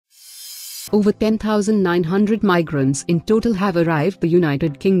Over 10,900 migrants in total have arrived the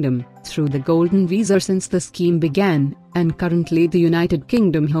United Kingdom through the Golden Visa since the scheme began, and currently the United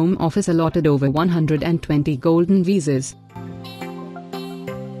Kingdom Home Office allotted over 120 Golden Visas.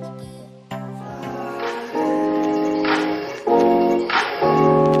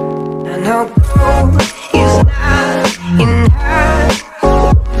 And her gold is not in her.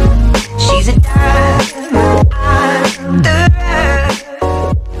 She's a diamond under.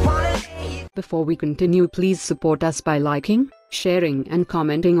 Before we continue, please support us by liking, sharing and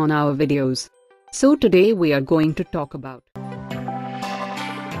commenting on our videos. So today we are going to talk about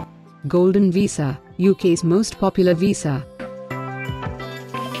Golden Visa, UK's most popular visa.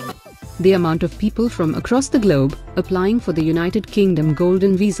 The amount of people from across the globe applying for the United Kingdom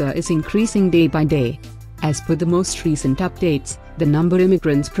Golden Visa is increasing day by day. As per the most recent updates, the number of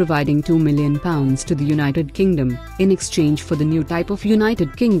immigrants providing £2 million to the United Kingdom in exchange for the new type of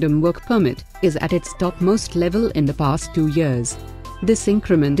United Kingdom work permit is at its topmost level in the past 2 years. This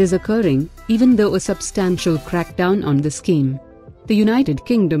increment is occurring even though a substantial crackdown on the scheme. The United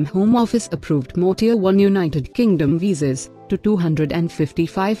Kingdom Home Office approved more Tier 1 United Kingdom visas to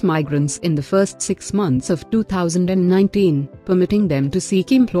 255 migrants in the first 6 months of 2019, permitting them to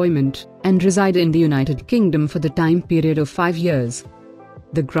seek employment and reside in the United Kingdom for the time period of 5 years.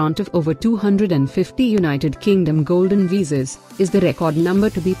 The grant of over 250 United Kingdom Golden Visas is the record number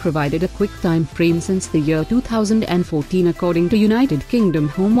to be provided a quick time frame since the year 2014 according to United Kingdom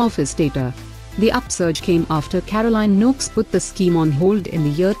Home Office data. The upsurge came after Caroline Noakes put the scheme on hold in the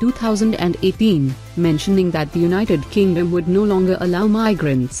year 2018, mentioning that the United Kingdom would no longer allow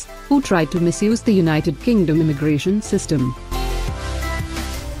migrants who tried to misuse the United Kingdom immigration system.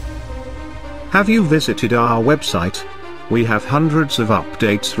 Have you visited our website? We have hundreds of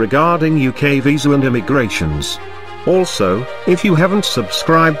updates regarding UK visa and immigrations. Also, if you haven't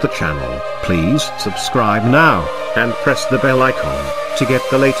subscribed the channel, please subscribe now, and press the bell icon to get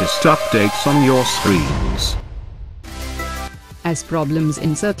the latest updates on your screens. As problems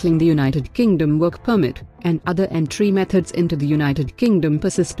encircling the United Kingdom work permit and other entry methods into the United Kingdom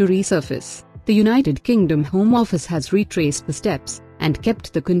persist to resurface, the United Kingdom Home Office has retraced the steps and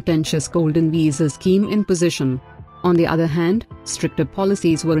kept the contentious Golden Visa scheme in position. On the other hand, stricter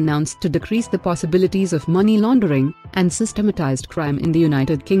policies were announced to decrease the possibilities of money laundering and systematized crime in the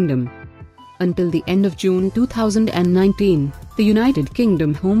United Kingdom. Until the end of June 2019, the United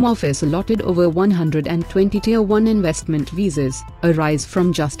Kingdom Home Office allotted over 120 Tier 1 investment visas, a rise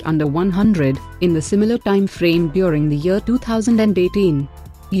from just under 100 in the similar time frame during the year 2018.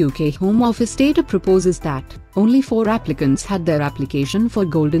 UK Home Office data proposes that only 4 applicants had their application for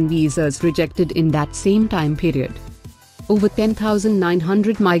Golden Visas rejected in that same time period. Over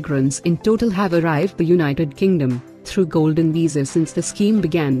 10,900 migrants in total have arrived the United Kingdom through Golden Visa since the scheme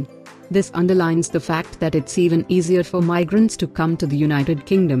began. This underlines the fact that it's even easier for migrants to come to the United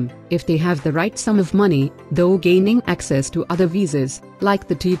Kingdom if they have the right sum of money, though gaining access to other visas, like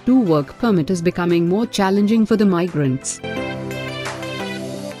the Tier 2 work permit, is becoming more challenging for the migrants.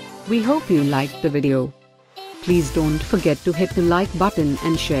 We hope you liked the video. Please don't forget to hit the like button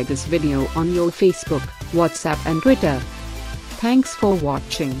and share this video on your Facebook, WhatsApp and Twitter. Thanks for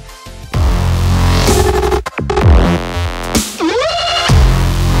watching.